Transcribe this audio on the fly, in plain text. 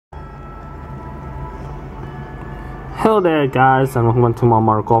Hello there guys, and welcome to my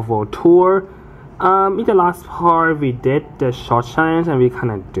Mario Golf tour. In the last part we did the short challenge and we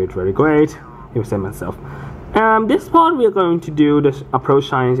kinda did very great, if I say myself. This part we are going to do the approach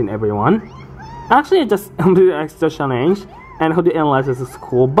challenge in everyone. Actually I just do the extra challenge and how to analyze this is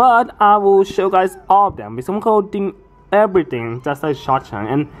cool, but I will show guys all of them because I'm coding everything just like short challenge,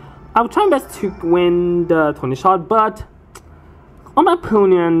 and I'll try my best to win the 20 shot, but on my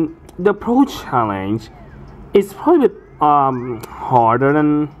opinion the approach challenge is probably a bit harder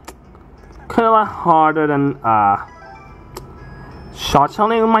than short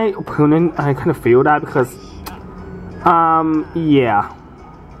challenge in my opinion. I kind of feel that because yeah,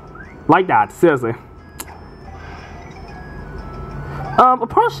 like that, seriously.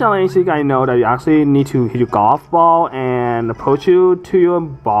 Approach challenge, you guys know that you actually need to hit your golf ball and approach you to your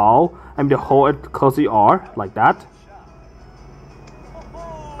ball and to hold it close to you are, like that.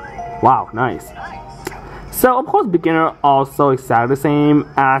 Wow, nice. So of course beginner also exactly the same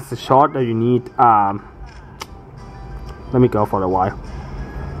as the shot that you need. Let me go for a while.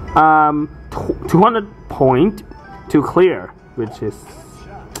 200 point to clear, which is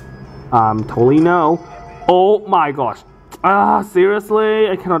totally no. Oh my gosh. Seriously,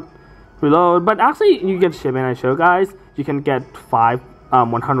 I cannot reload. But actually you get ship and I show guys you can get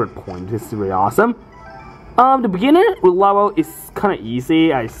 100 points. This is really awesome. The beginner level is kind of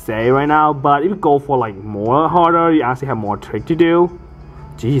easy, I say right now, but if you go for like more harder, you actually have more trick to do.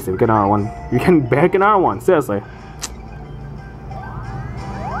 Jeez, if you get another one, you can barely get another one, seriously.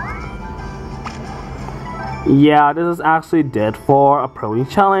 Yeah, this is actually dead for approaching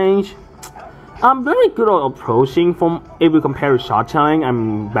challenge. I'm very good at approaching from if you compare to shot challenge.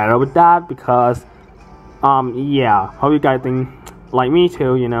 I'm better with that because yeah, hope you guys think like me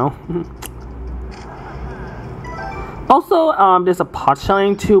too, you know. Also, there's a pot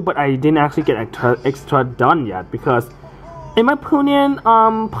challenge too, but I didn't actually get extra done yet because, in my opinion,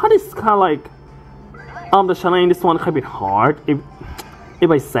 pot is kind of like the challenge. This one kind of bit hard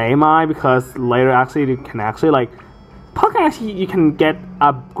if I say mine, because later actually you can actually like pot actually you can get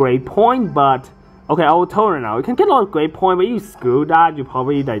a grade point, but okay, I will tell you right now, you can get a lot of grade point, but you screw that, you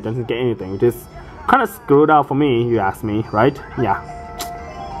probably like doesn't get anything, which is kind of screwed out for me. You ask me, right? Yeah.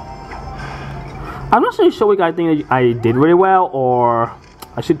 I'm not really sure what you guys think I did really well, or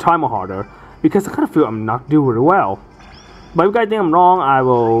I should try more harder, because I kind of feel I'm not doing really well. But if you guys think I'm wrong, I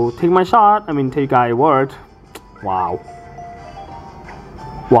will take my shot. I mean, take you guys' word. Wow.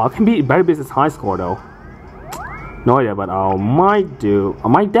 Wow, it can be very business high score though. No idea, but I might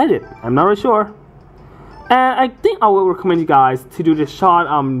get it. I'm not really sure. And I think I will recommend you guys to do this shot.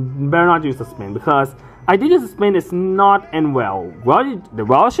 Better not use the spin, because I did use the spin. It's not end well. Well,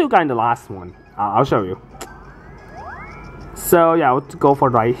 I'll show you guys in the last one. I'll show you. So yeah, I'll go for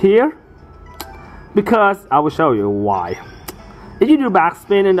right here because I will show you why. If you do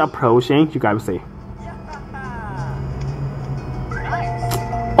backspin and approaching, you guys will see.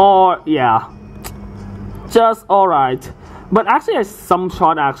 Or yeah, just alright. But actually, some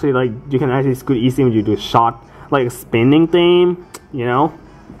shot actually like you can actually scoot easy when you do shot like a spinning theme, you know.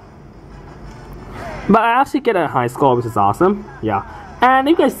 But I actually get a high score, which is awesome. Yeah. And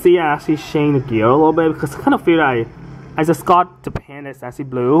you guys see I actually changed the gear a little bit because I kind of feel like I just got the pen that's actually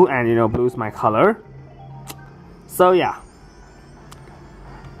blue, and you know, blue is my color. So yeah.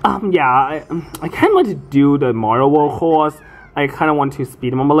 Yeah, I kind of want to do the Mario World course. I kind of want to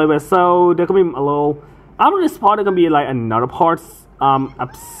speed them up a little bit, so there gonna be a little. After this part, there gonna be like another parts.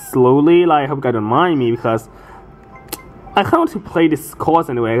 Slowly. Like I hope you guys don't mind me because I kind of want to play this course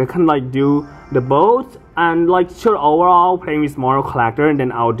anyway. I kind of like do the boat and like show overall playing with Mario Collector, and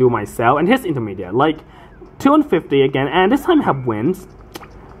then I'll do myself. And here's intermediate, like 250 again, and this time I have wins,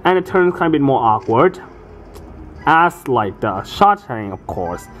 and it turns kind of a bit more awkward as like the shot challenge, of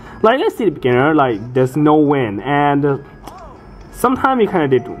course. Like I see the beginner, like there's no win, and sometimes you kind of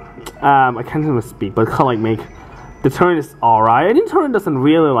did. I can't even speak, but kind of like make the turn is alright. I think turn doesn't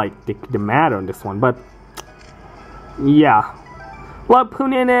really like the matter on this one, but yeah. Well,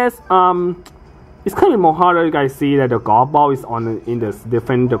 opinion is it's kind of more harder. You guys see that the golf ball is in this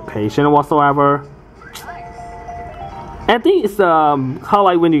different location whatsoever. And I think it's kind of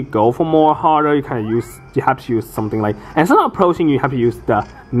like when you go for more harder, you have to use something like, and instead of approaching, you have to use the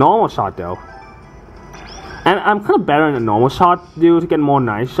normal shot though. And I'm kind of better in the normal shot to get more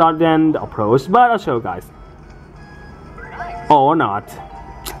nice shot than the approach, but I'll show you guys. Oh, or not.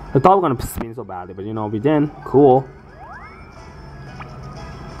 I thought we were gonna spin so badly, but you know we didn't. Cool.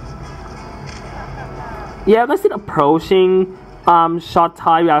 Yeah, let's see the approaching shot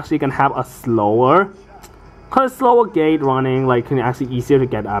type. You actually can have a slower kind of slower gate running, like can actually easier to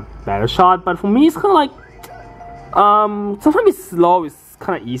get a better shot. But for me, it's kind of like Sometimes it's slow, it's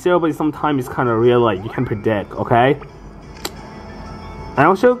kind of easier, but sometimes it's kind of real, like you can predict, okay? And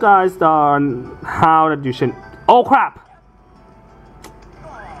I'll show you guys how that you should. Oh crap!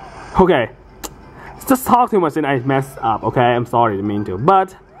 Okay, just talk too much and I messed up. Okay, I'm sorry, I didn't mean to.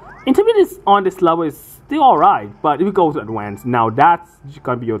 But intermediate on this level is still alright. But if you go to advanced, now that's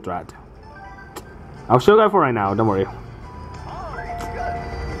gonna be your threat. I'll show you guys for right now. Don't worry.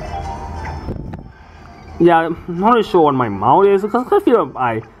 Yeah, I'm not really sure what my mouth is because I feel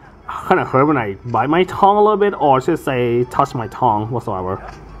I kind of hurt when I bite my tongue a little bit, or should say touch my tongue whatsoever.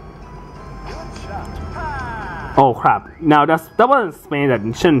 Oh crap! Now that wasn't spin. That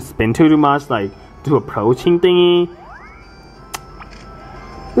shouldn't spin too much, like do approaching thingy.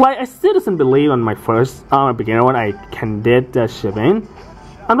 Like I still doesn't believe on my first beginner one I can did the shipping.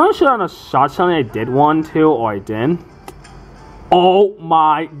 I'm not sure on a shot challenge I did one too or I didn't. Oh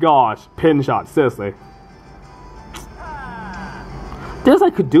my gosh! Pin shot, seriously. This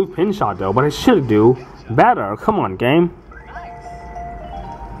I could do pin shot though, but I should do better. Come on, game.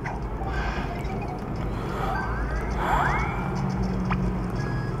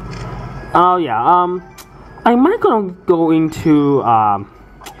 Oh yeah, I might gonna go into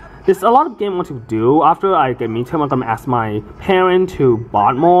there's a lot of game I want to do. After I get midterm, I'm gonna ask my parent to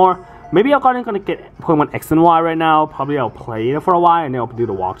bot more. Maybe I'm gonna get Pokemon X and Y right now. Probably I'll play it for a while and then I'll do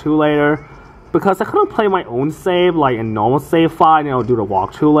the walkthrough later. Because I couldn't play my own save, like a normal save file, and I'll do the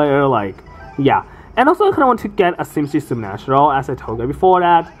walkthrough later, like, yeah. And also I kinda want to get a SimCity Supernatural, as I told you before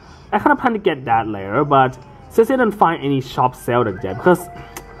that. I kinda plan to get that later, but since I didn't find any shop sale that yet, because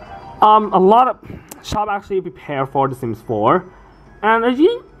a lot of shop actually prepare for The Sims 4. And I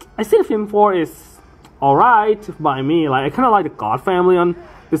see The Sims 4 is alright by me, like, I kinda like the God family on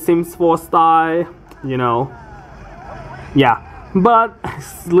The Sims 4 style, you know. Yeah, but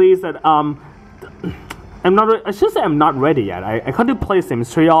at least that, I should say I'm not ready yet. I can't do play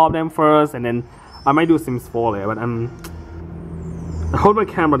Sims 3 all of them first, and then I might do Sims 4 later. But I hope my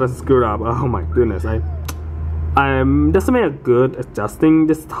camera doesn't screw up. Oh my goodness, I'm just made a good adjusting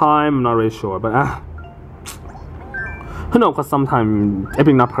this time. I'm not really sure, but who knows? Because sometimes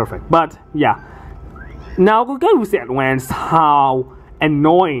everything not perfect. But yeah, now we're going to see advanced how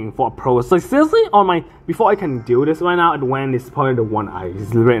annoying for a pro. Like seriously, before I can do this right now, advanced is probably the one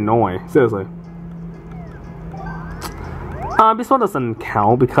is very annoying. Seriously. This one doesn't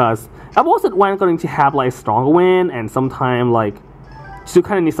count because I was advanced going to have like stronger win and sometimes like you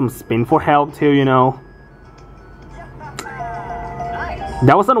kind of need some spin for help too, you know.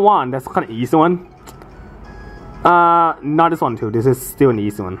 That wasn't one. That's kind of easy one. Not this one too. This is still an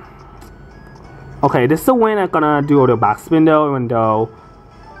easy one. Okay, this is a win. I'm gonna do the backspin though, even though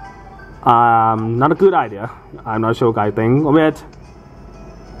not a good idea. I'm not sure guys think of it.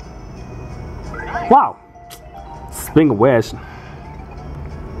 Wow, spin wish.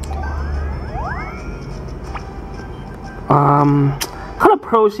 Kind of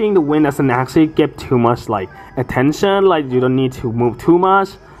approaching the win doesn't actually get too much like attention. Like you don't need to move too much.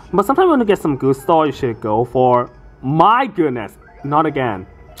 But sometimes when you get some good start, you should go for. My goodness, not again.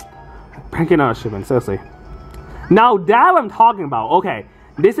 Pranking out shipment, seriously. Now that I'm talking about, okay,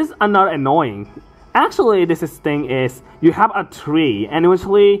 this is another annoying. Actually, this thing is you have a tree, and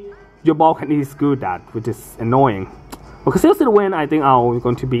eventually your ball can easily screw that, which is annoying. Because seriously, the win, I think I'm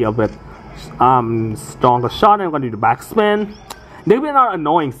going to be a bit stronger shot, and I'm going to do the backspin. There'll be another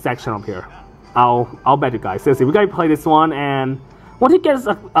annoying section up here. I'll bet you guys. Seriously, we gotta play this one, and once you get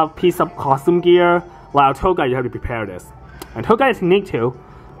a piece of costume gear, like I told you guys, you have to prepare this. I told you guys you need to.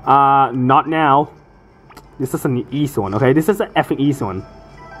 Not now. This is an easy one, okay? This is an effing easy one.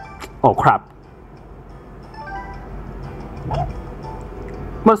 Oh crap.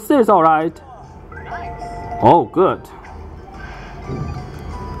 But still, it's alright. Oh, good.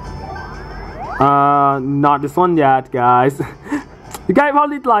 Not this one yet, guys. You guys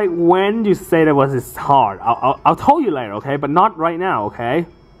probably like when you say that was it's hard. I'll tell you later, okay? But not right now, okay?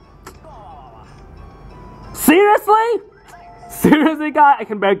 Seriously? Seriously, guys, I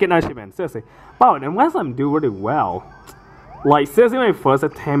can barely get an achievement. Seriously. Wow, and once I'm doing really well. Like, seriously, my first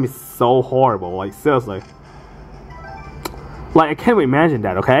attempt is so horrible. Like, seriously. Like, I can't imagine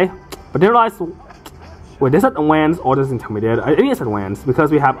that, okay? But then realize, wait, this is advanced or this is intermediate? I think it's advanced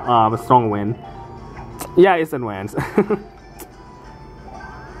because we have a strong win. Yeah, it's advanced.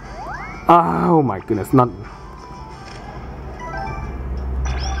 Oh my goodness, not.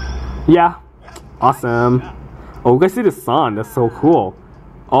 Yeah, awesome. Oh, you guys see the sun? That's so cool.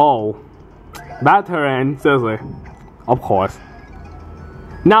 Oh, bad terrain, seriously. Of course.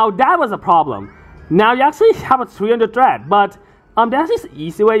 Now that was a problem. Now you actually have a 300 thread, but that's just an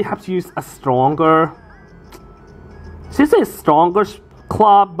easy way. You have to use a stronger. She's a stronger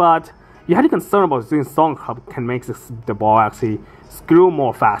club, but you have to concern about doing strong club can make the ball actually screw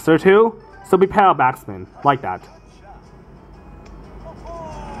more faster too. So prepare a backspin like that.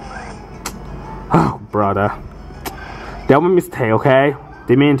 Oh, brother. That was a mistake, okay?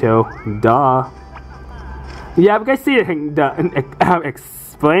 Didn't mean to. Duh. Yeah, you guys see the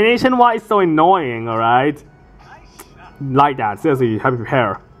explanation why it's so annoying, alright? Like that. Seriously, you have to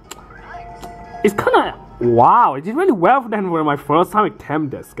prepare. It's kinda... Wow, it did really well then for my first time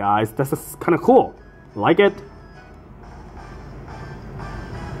attempt this, guys. That's just kinda cool. Like it?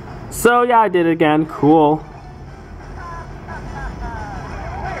 So yeah, I did it again. Cool.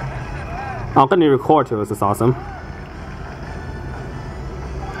 I'm gonna record too. This is awesome.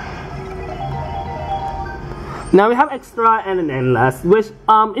 Now we have extra and an endless, which if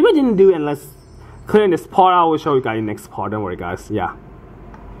I didn't do endless clearing this part, I will show you guys in the next part. Don't worry, guys. Yeah.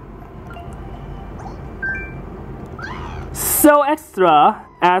 So extra,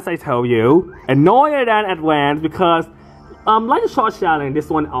 as I told you, annoying than advanced because like the short challenge, this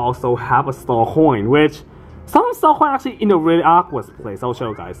one also have a star coin, which some star coin actually in a really awkward place. I'll show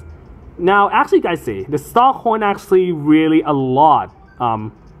you guys. Now, actually, guys, see the star coin actually really a lot.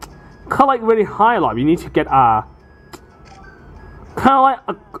 Kind of like really high a lot. You need to get a kind of like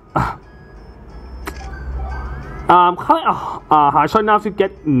a high shot enough to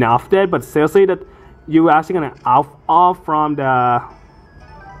get enough there, but seriously that you actually gonna off from the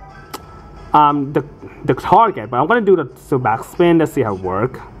target. But I'm gonna do the backspin. Let's see how it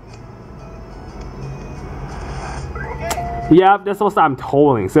works. Yeah, that's what I'm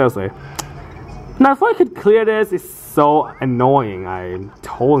tolling, seriously. Now if I could clear this, it's so annoying. I'm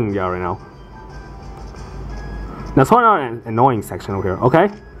tolling you right now. Now it's an annoying section over here, okay?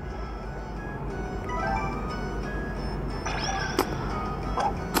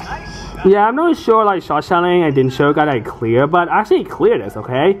 Yeah, I'm not really sure like shot challenge, I didn't show you guys I clear, but actually clear this,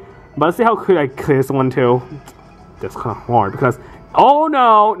 okay? But let's see how quick I clear this one too. That's kind of hard because, oh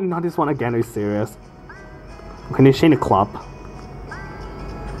no, not this one again, are you serious? Can you change the club?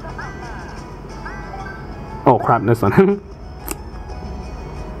 Oh crap, this one. I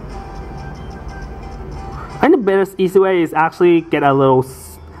think the best easy way is actually get a little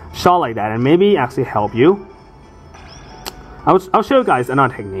shot like that and maybe actually help you. I'll show you guys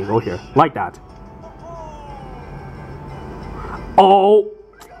another technique over here, like that. Oh,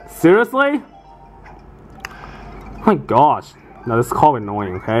 seriously? Oh my gosh, now this is called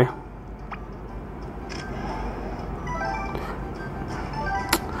annoying, okay?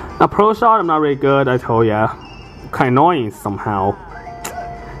 Now pro shot, I'm not really good, I told ya. Kinda annoying somehow.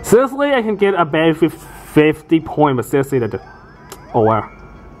 Seriously, I can get a bad 50 point, but seriously oh wow.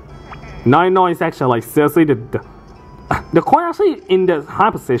 Not annoying section, like seriously the coin actually in the high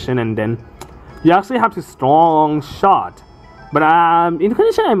position and then you actually have to strong shot. But in the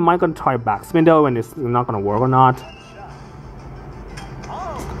condition I might gonna try backspin though and it's not gonna work or not.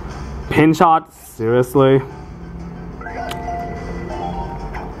 Pin shot, seriously.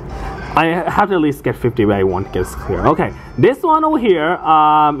 I have to at least get 50 but I want to get this clear. Okay, this one over here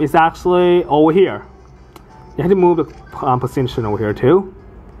is actually over here. You have to move the position over here too.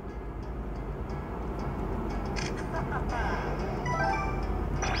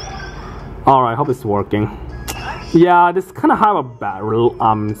 Alright, hope it's working. Yeah, this kind of have a bad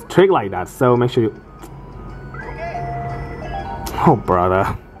trick like that, so make sure you... Oh,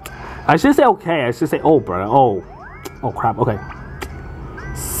 brother. I should say okay, I should say oh, brother. Oh crap, okay.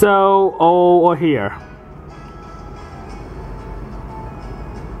 So, over here.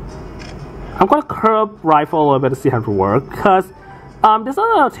 I'm gonna curve rifle a little bit to see how it works, because there's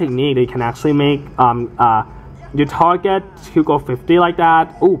another technique that you can actually make your target to go 50 like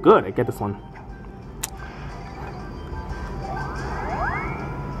that. Oh, good, I get this one.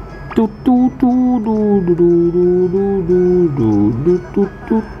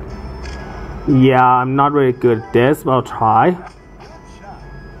 Yeah, I'm not really good at this, but I'll try.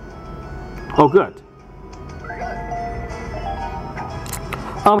 Oh, good.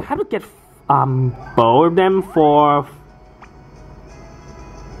 I have to get both of them for...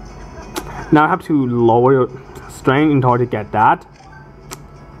 Now I have to lower your strength in order to get that.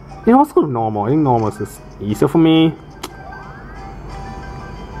 You know, let's go to normal. I think normal is just easier for me.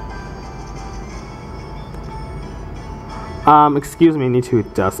 Excuse me, I need to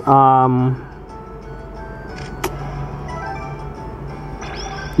adjust.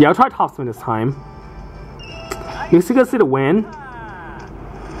 Yeah, I'll try top spin this time. You can see the win.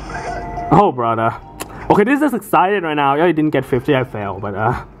 Oh, brother. Okay, this is excited right now. Yeah, I didn't get 50, I failed, but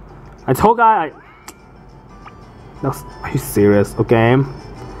I told guy are you serious, okay?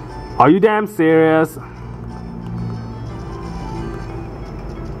 Are you damn serious?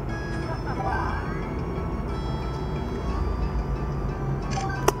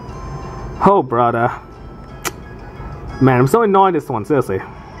 Oh, brother. Man, I'm so annoyed this one, seriously.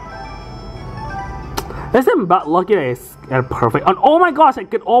 This is about lucky I get perfect. Oh my gosh, I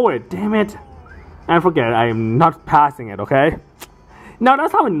get over it. Damn it. And forget it, I am not passing it, okay? Now,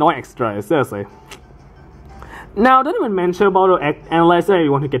 that's how annoying extra is, seriously. Now, don't even mention about the analyzer.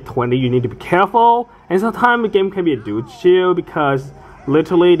 You want to get 20, you need to be careful. And sometimes the game can be a dude shield because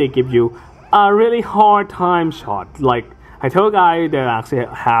literally they give you a really hard time shot. Like, I told guys they actually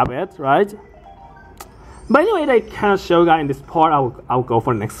have it, right? But anyway, they can't show guys in this part. I'll go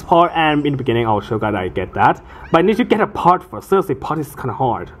for the next part, and in the beginning I'll show guys that I get that. But I need to get a part first. Seriously, part is kind of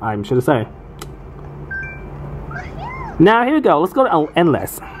hard, I'm sure to say. Now here we go. Let's go to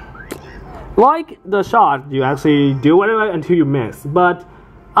endless. Like the shot, you actually do whatever until you miss. But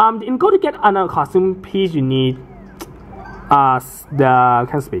in go to get another costume piece, you need I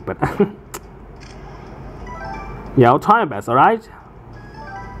can't speak, but yeah, I'll try my best. All right.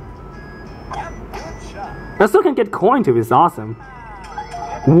 I still can get coin too. It's awesome.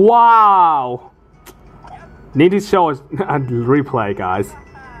 Wow. Need to show a replay, guys.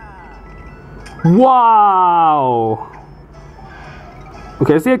 Wow.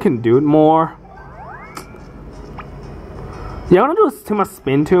 Okay, see, I can do it more. Yeah, I don't do too much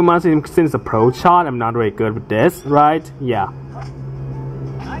spin too much since it's a pro shot. I'm not very good with this, right? Yeah.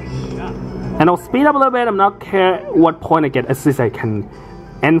 And I'll speed up a little bit. I'm not care what point I get. At least I can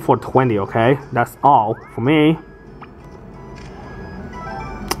end for 20. Okay, that's all for me.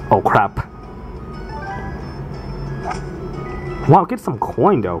 Oh crap! Wow, get some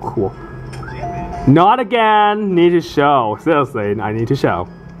coin though. Cool. Not again! Need to show. Seriously, I need to show.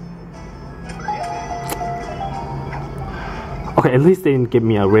 Okay, at least they didn't give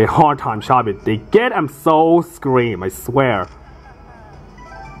me a really hard time shot. If they get, I'm so scream, I swear.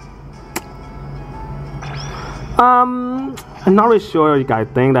 I'm not really sure you guys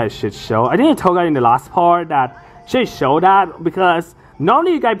think that I should show. I think I told you guys in the last part that I should show that because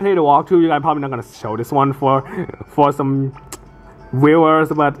normally you guys play the walkthrough, you guys probably not gonna show this one for some viewers,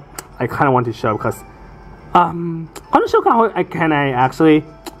 but I kind of want to show because I'm not sure how can I actually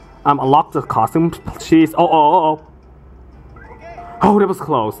unlock the costume piece. Oh, that was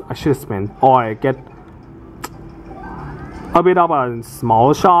close. I should have spin. Or I get a bit of a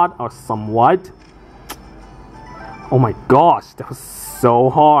small shot or somewhat. Oh my gosh, that was so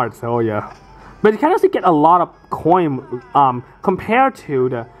hard. So yeah, but you can actually get a lot of coin compared to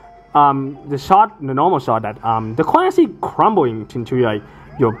the shot, the normal shot that the coin actually crumbling into like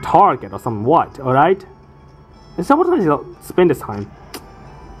your target or somewhat. All right, and so what did I spin this time?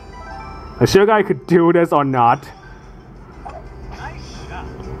 I'm sure I could do this or not.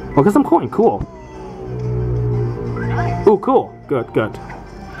 Oh, get some coin, cool. Oh, cool, good.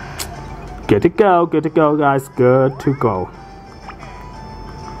 Good to go, guys, good to go.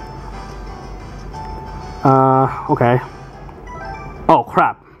 Okay. Oh,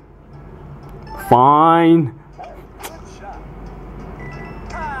 crap. Fine.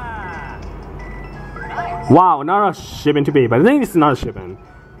 Wow, another shipment to be, but I think this is not a shipment.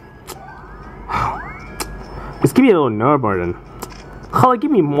 It's giving me a little nerve burden. How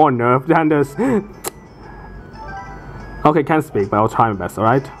give me more nerve than this? Okay, can't speak, but I'll try my best,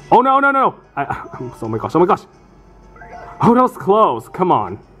 alright? Oh no! Oh my gosh. Oh, that was close, come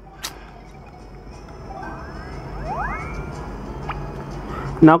on.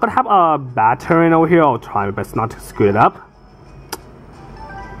 Now I'm gonna have a bad turn over here. I'll try my best not to screw it up.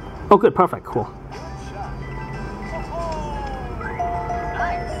 Oh good, perfect, cool.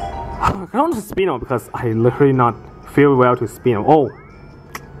 I don't want to spin on because I literally not feel well to spin on. Oh.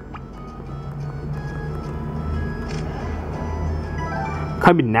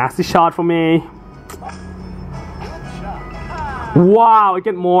 Kind of be nasty shot for me. Wow, I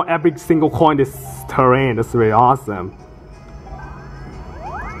get more every single coin this terrain. That's really awesome.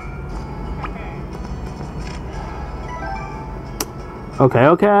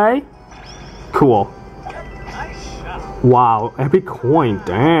 Okay. Cool. Wow, every coin,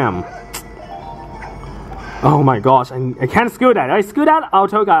 damn. Oh my gosh, I can't screw that. I screw that. I'll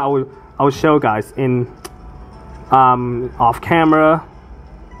tell you guys. I will show guys in off camera.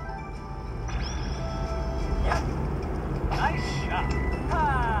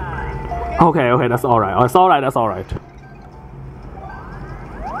 Okay, that's alright. That's alright.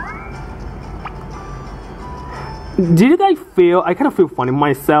 Did you guys feel? I kind of feel funny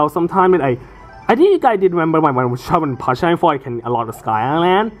myself sometimes. I think you guys did remember when I was shopping Part23 for I can unlock the Sky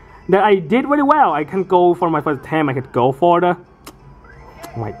Island. That I did really well. I can go for my first attempt. I could go for the.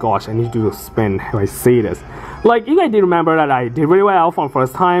 Oh my gosh! I need to do a spin if I see this. Like you guys did remember that I did really well for the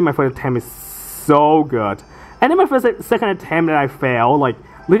first time. My first attempt is so good. And then my second attempt that I failed, like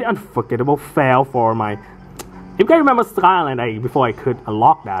really unforgettable fail for my. If you guys remember Skyline, before I could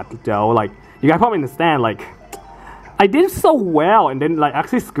unlock that though, like you guys probably understand, like I did so well and then like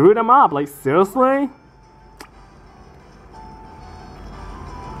actually screwed them up. Like seriously.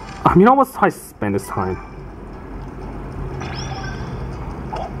 You know what's try to spend this time.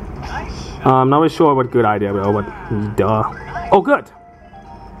 I'm not really sure what good idea, but duh. Oh, good.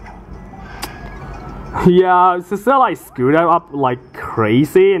 Yeah, it's just like screwed up like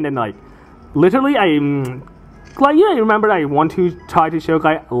crazy, and then like literally like yeah, I remember I want to try to show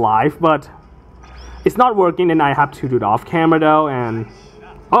guys live, but it's not working, and I have to do it off camera though, and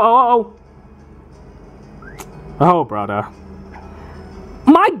oh brother.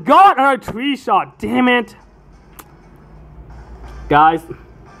 My god, another 3-shot, damn it. Guys.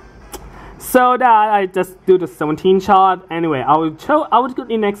 So that I just do the 17-shot. Anyway, I will go in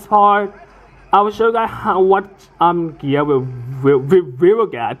the next part. I will show you guys what gear we will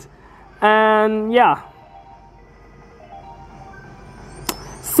get. And yeah.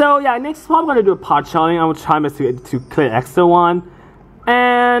 So yeah, next part I'm gonna do a part challenge. I will try my best to clear extra one.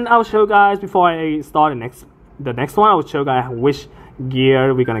 And I'll show you guys before I start the next one, I will show you guys which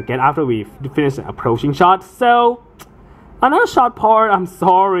gear we're gonna get after we finish the approaching shot. So another shot part, I'm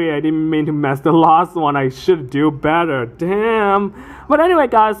sorry, I didn't mean to mess the last one. I should do better, damn. But anyway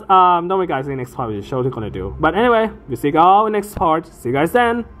guys, don't worry guys, in the next part we'll show what we're gonna do. But anyway, we'll see you all in the next part. See you guys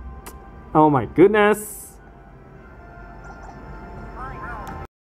then. Oh my goodness.